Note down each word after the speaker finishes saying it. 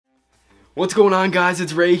What's going on, guys?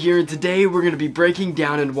 It's Ray here, and today we're going to be breaking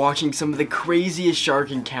down and watching some of the craziest shark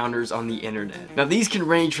encounters on the internet. Now, these can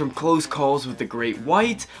range from close calls with the great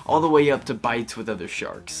white all the way up to bites with other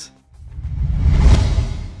sharks.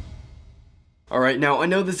 Alright, now I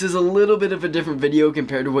know this is a little bit of a different video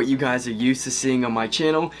compared to what you guys are used to seeing on my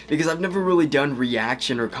channel because I've never really done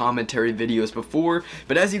reaction or commentary videos before,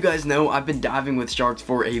 but as you guys know, I've been diving with sharks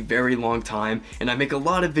for a very long time and I make a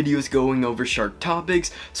lot of videos going over shark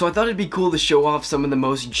topics, so I thought it'd be cool to show off some of the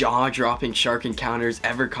most jaw-dropping shark encounters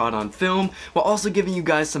ever caught on film while also giving you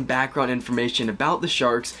guys some background information about the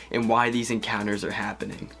sharks and why these encounters are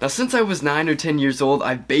happening. Now, since I was 9 or 10 years old,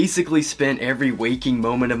 I've basically spent every waking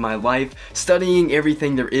moment of my life studying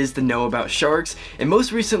everything there is to know about sharks, and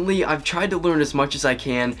most recently I've tried to learn as much as I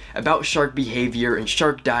can about shark behavior and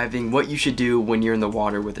shark diving, what you should do when you're in the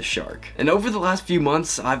water with a shark. And over the last few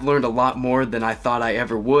months I've learned a lot more than I thought I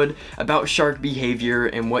ever would about shark behavior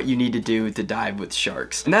and what you need to do to dive with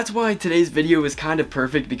sharks. And that's why today's video is kind of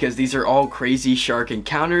perfect, because these are all crazy shark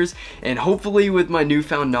encounters, and hopefully with my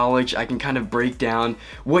newfound knowledge I can kind of break down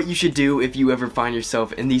what you should do if you ever find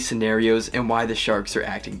yourself in these scenarios and why the sharks are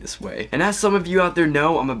acting this way. And as some of you out there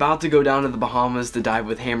know, I'm about to go down to the Bahamas to dive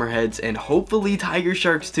with hammerheads and hopefully tiger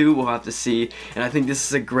sharks too, we'll have to see, and I think this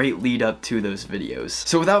is a great lead up to those videos.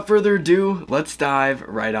 So without further ado, let's dive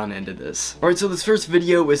right on into this. Alright, so this first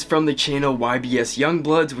video is from the channel YBS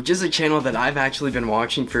Youngbloods, which is a channel that I've actually been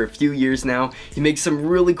watching for a few years now. He makes some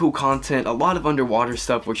really cool content, a lot of underwater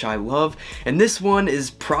stuff which I love, and this one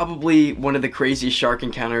is probably one of the craziest shark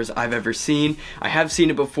encounters I've ever seen. I have seen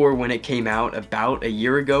it before when it came out about a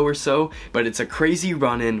year ago or so, but it's a crazy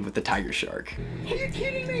run-in with the tiger shark. Are you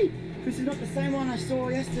kidding me? This is not the same one I saw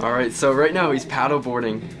yesterday. Alright, so right now he's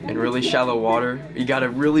paddleboarding in really shallow water. You got a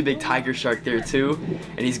really big tiger shark there too,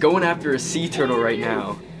 and he's going after a sea turtle right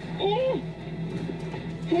now.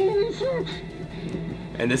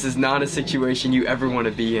 And this is not a situation you ever want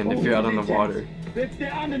to be in if you're out on the water.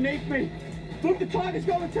 They're underneath me. Look, the tiger's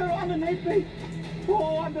going to underneath me.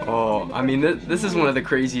 Oh, I mean, this is one of the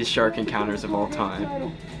craziest shark encounters of all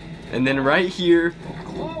time. And then right here,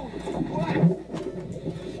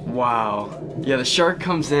 wow, yeah, the shark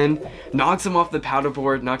comes in, knocks him off the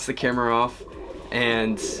paddleboard, knocks the camera off,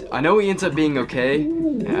 and I know he ends up being okay.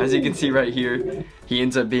 As you can see right here, he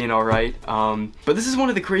ends up being alright. But this is one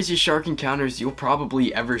of the craziest shark encounters you'll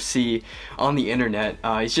probably ever see on the internet.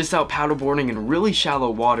 He's just out paddleboarding in really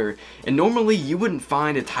shallow water, and normally you wouldn't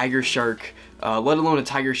find a tiger shark, let alone a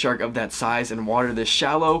tiger shark of that size in water this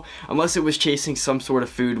shallow, unless it was chasing some sort of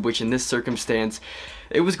food, which in this circumstance,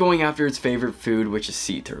 it was going after its favorite food, which is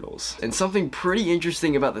sea turtles. And something pretty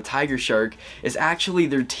interesting about the tiger shark is actually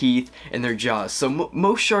their teeth and their jaws. So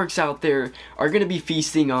most sharks out there are going to be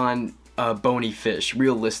feasting on bony fish,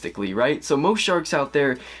 realistically, right? So most sharks out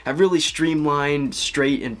there have really streamlined,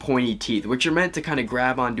 straight, and pointy teeth, which are meant to kind of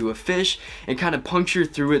grab onto a fish and kind of puncture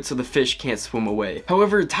through it so the fish can't swim away.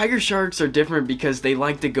 However, tiger sharks are different because they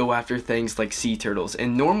like to go after things like sea turtles,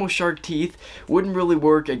 and normal shark teeth wouldn't really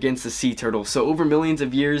work against a sea turtle. So over millions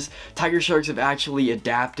of years, tiger sharks have actually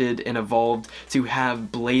adapted and evolved to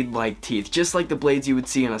have blade-like teeth, just like the blades you would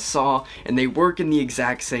see on a saw, and they work in the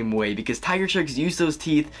exact same way because tiger sharks use those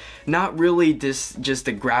teeth not really just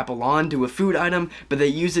to grapple onto a food item, but they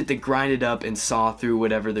use it to grind it up and saw through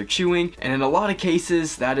whatever they're chewing, and in a lot of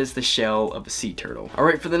cases that is the shell of a sea turtle.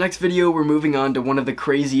 Alright, for the next video we're moving on to one of the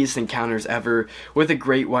craziest encounters ever with a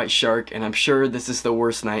great white shark, and I'm sure this is the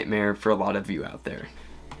worst nightmare for a lot of you out there.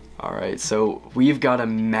 Alright, so we've got a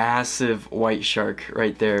massive white shark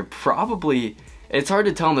right there. Probably, it's hard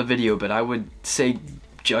to tell in the video, but I would say,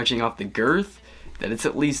 judging off the girth, that it's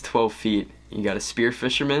at least 12 feet. You got a spear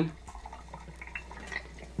fisherman.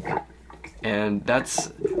 And that's,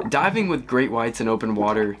 diving with great whites in open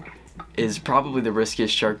water is probably the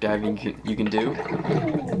riskiest shark diving you can do.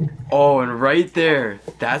 Oh, and right there,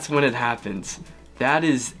 that's when it happens. That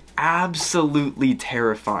is absolutely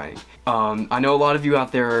terrifying. I know a lot of you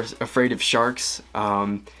out there are afraid of sharks,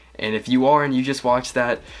 and if you are and you just watched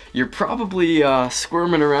that, you're probably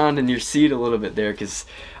squirming around in your seat a little bit there, because,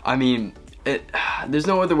 I mean, there's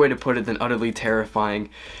no other way to put it than utterly terrifying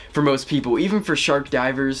for most people. Even for shark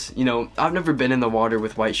divers, you know, I've never been in the water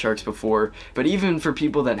with white sharks before, but even for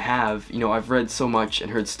people that have, you know, I've read so much and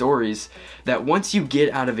heard stories that once you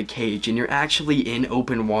get out of a cage and you're actually in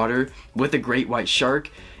open water with a great white shark,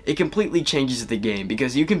 it completely changes the game,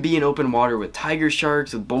 because you can be in open water with tiger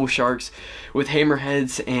sharks, with bull sharks, with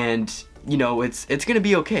hammerheads, and you know, it's gonna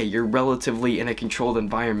be okay. You're relatively in a controlled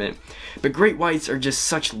environment. But great whites are just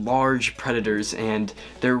such large predators, and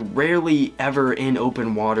they're rarely ever in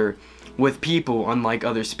open water with people, unlike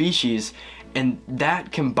other species. And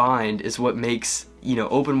that combined is what makes, you know,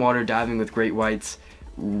 open water diving with great whites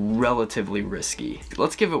relatively risky.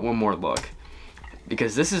 Let's give it one more look,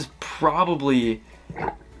 because this is probably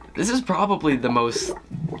the most,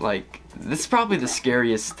 like, this is probably the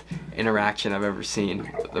scariest interaction I've ever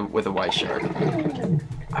seen with a white shark.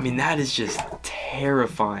 I mean, that is just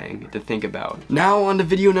terrifying to think about. Now on to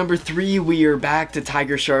video number 3, we are back to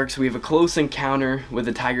tiger sharks. We have a close encounter with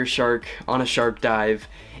a tiger shark on a shark dive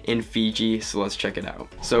in Fiji, so let's check it out.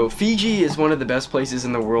 So Fiji is one of the best places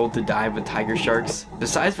in the world to dive with tiger sharks.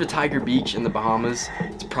 Besides for Tiger Beach in the Bahamas,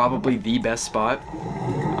 it's probably the best spot.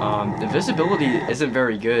 The visibility isn't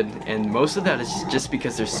very good, and most of that is just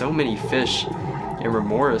because there's so many fish and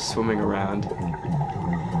remoras swimming around.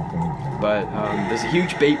 But there's a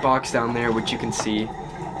huge bait box down there, which you can see,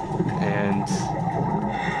 and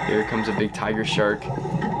here comes a big tiger shark.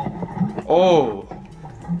 Oh!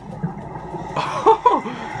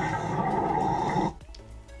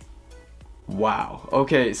 Wow.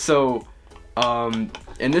 Okay, so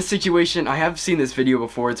in this situation, I have seen this video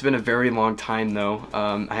before. It's been a very long time though.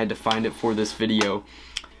 I had to find it for this video,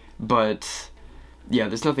 but yeah,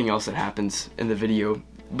 there's nothing else that happens in the video.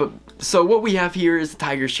 But so what we have here is a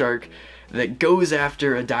tiger shark that goes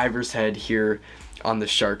after a diver's head here on the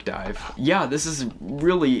shark dive. Yeah, this is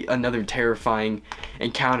really another terrifying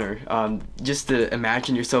encounter. Just to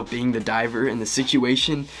imagine yourself being the diver in the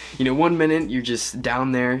situation. You know, 1 minute you're just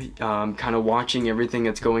down there kind of watching everything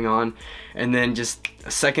that's going on, and then just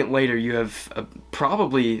a second later you have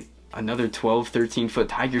probably another 12-13 foot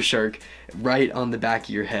tiger shark right on the back of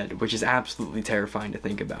your head, which is absolutely terrifying to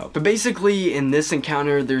think about. But basically in this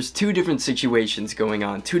encounter there's two different situations going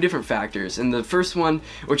on, two different factors, and the first one,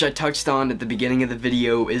 which I touched on at the beginning of the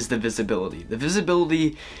video, is the visibility. The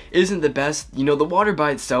visibility isn't the best. You know, the water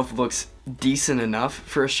by itself looks decent enough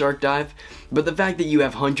for a shark dive, but the fact that you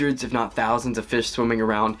have hundreds if not thousands of fish swimming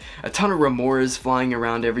around, a ton of remoras flying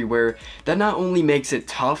around everywhere, that not only makes it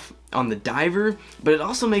tough on the diver, but it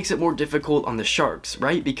also makes it more difficult on the sharks,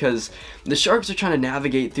 right? Because the sharks are trying to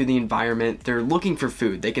navigate through the environment. They're looking for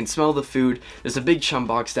food. They can smell the food. There's a big chum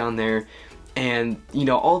box down there, and you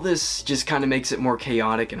know, all this just kind of makes it more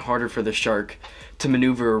chaotic and harder for the shark to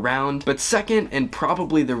maneuver around. But second, and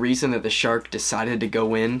probably the reason that the shark decided to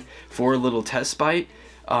go in for a little test bite,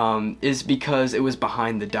 is because it was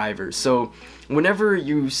behind the diver. So whenever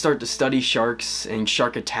you start to study sharks and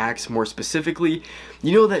shark attacks more specifically,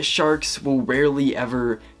 you know that sharks will rarely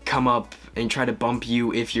ever come up and try to bump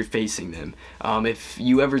you if you're facing them. If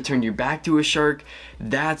you ever turn your back to a shark,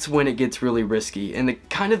 that's when it gets really risky. And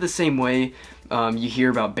kind of the same way you hear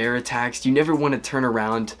about bear attacks, you never want to turn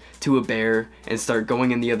around to a bear and start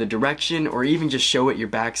going in the other direction, or even just show it your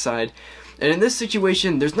backside. And in this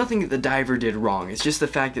situation, there's nothing that the diver did wrong. It's just the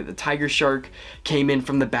fact that the tiger shark came in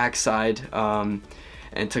from the backside and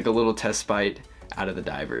took a little test bite out of the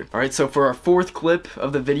diver. Alright, so for our fourth clip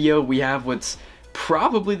of the video, we have what's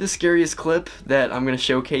probably the scariest clip that I'm going to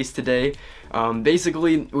showcase today.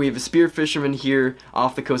 Basically, we have a spear fisherman here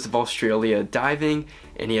off the coast of Australia diving,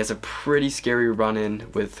 and he has a pretty scary run-in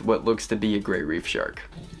with what looks to be a great reef shark.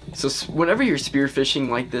 So whenever you're spear fishing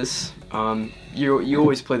like this, you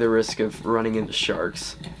always play the risk of running into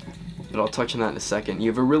sharks, but I'll touch on that in a second. You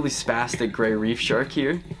have a really spastic gray reef shark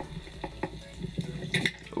here.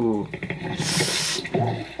 Ooh.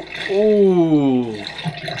 Ooh.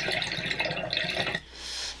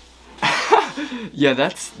 Yeah,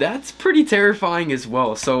 that's pretty terrifying as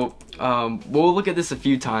well. So we'll look at this a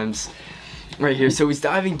few times right here. So he's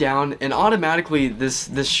diving down, and automatically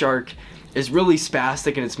this shark is really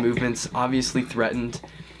spastic in its movements, obviously threatened.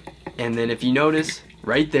 And then if you notice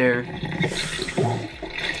right there,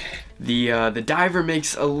 the diver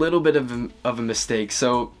makes a little bit of a mistake.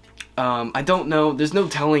 So I don't know, there's no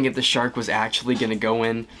telling if the shark was actually gonna go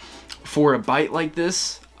in for a bite like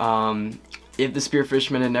this, if the spear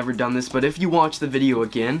fisherman had never done this. But if you watch the video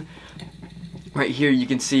again, right here you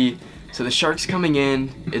can see, so the shark's coming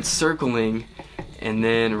in, it's circling, and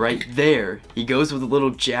then right there he goes with a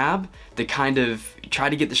little jab to kind of try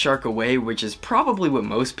to get the shark away, which is probably what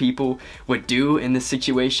most people would do in this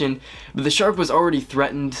situation. But the shark was already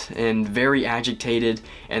threatened and very agitated,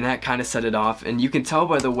 and that kind of set it off. And you can tell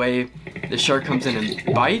by the way the shark comes in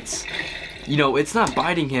and bites, you know, it's not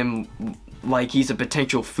biting him like he's a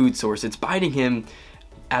potential food source. It's biting him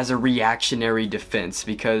as a reactionary defense,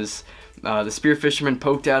 because the spear fisherman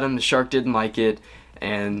poked at him, the shark didn't like it,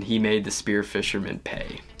 and he made the spear fisherman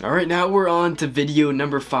pay. Alright, now we're on to video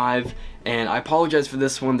number 5, and I apologize for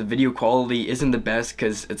this one. The video quality isn't the best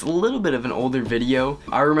because it's a little bit of an older video.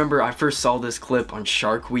 I remember I first saw this clip on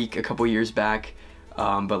Shark Week a couple years back,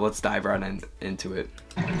 but let's dive right into it.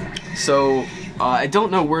 So I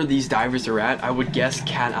don't know where these divers are at. I would guess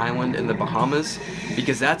Cat Island in the Bahamas,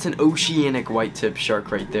 because that's an oceanic white-tip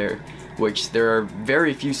shark right there, which there are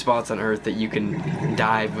very few spots on Earth that you can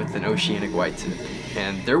dive with an oceanic white-tip.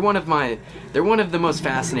 And they're one of the most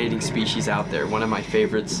fascinating species out there, one of my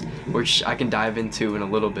favorites, which I can dive into in a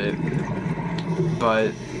little bit.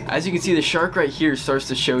 But as you can see, the shark right here starts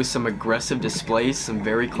to show some aggressive displays, some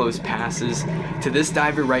very close passes to this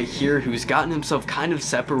diver right here, who's gotten himself kind of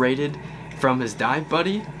separated from his dive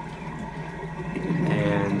buddy.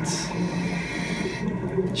 And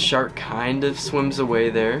shark kind of swims away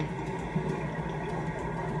there.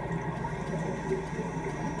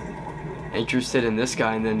 Interested in this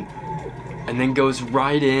guy, and then goes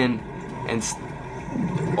right in and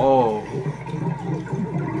oh.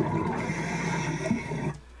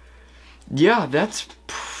 Yeah,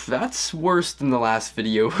 that's worse than the last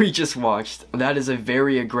video we just watched. That is a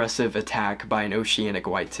very aggressive attack by an oceanic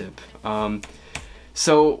white-tip.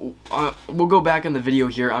 So we'll go back in the video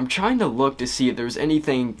here. I'm trying to look to see if there's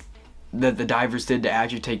anything that the divers did to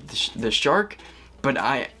agitate the shark, but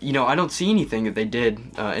I don't see anything that they did,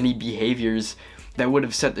 any behaviors that would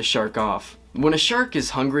have set the shark off. When a shark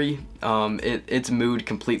is hungry, its mood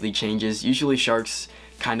completely changes. Usually sharks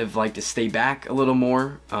kind of like to stay back a little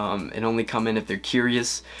more and only come in if they're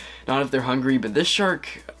curious, not if they're hungry. But this shark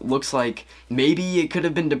looks like maybe it could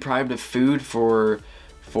have been deprived of food for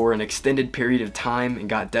an extended period of time and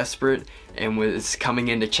got desperate and was coming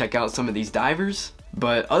in to check out some of these divers.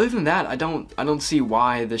 But other than that, I don't see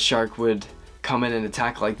why the shark would come in and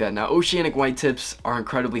attack like that. Now, oceanic white-tips are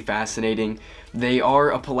incredibly fascinating. They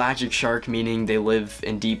are a pelagic shark, meaning they live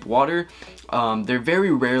in deep water. They're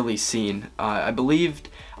very rarely seen. I believe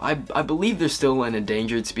they're still an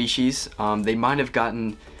endangered species. They might have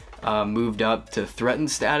gotten moved up to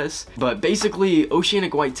threatened status. But basically,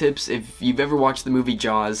 oceanic white-tips, if you've ever watched the movie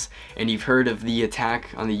Jaws and you've heard of the attack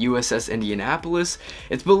on the USS Indianapolis,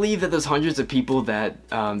 it's believed that there's hundreds of people that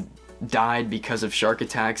died because of shark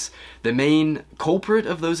attacks. The main culprit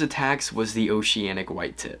of those attacks was the oceanic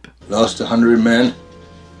white-tip. Lost 100 men.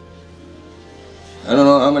 I don't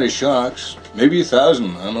know how many sharks, maybe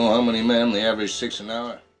 1,000. I don't know how many men, they average 6 an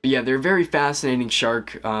hour. Yeah, they're a very fascinating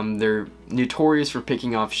shark. They're notorious for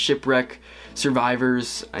picking off shipwreck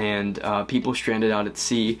survivors and people stranded out at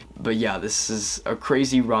sea. But yeah, this is a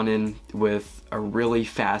crazy run-in with a really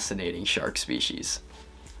fascinating shark species.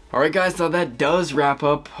 Alright guys, so that does wrap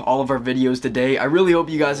up all of our videos today. I really hope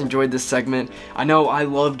you guys enjoyed this segment. I know I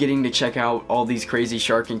love getting to check out all these crazy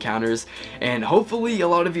shark encounters, and hopefully a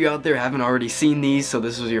lot of you out there haven't already seen these, so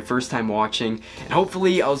this was your first time watching, and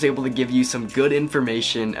hopefully I was able to give you some good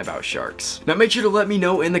information about sharks. Now make sure to let me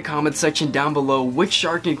know in the comments section down below which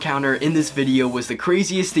shark encounter in this video was the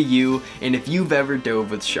craziest to you, and if you've ever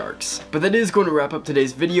dove with sharks. But that is going to wrap up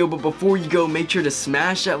today's video, but before you go, make sure to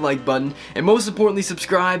smash that like button, and most importantly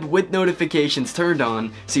subscribe with notifications turned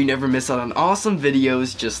on so you never miss out on awesome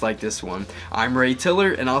videos just like this one. I'm Ray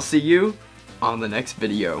Tiller, and I'll see you on the next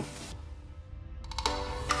video.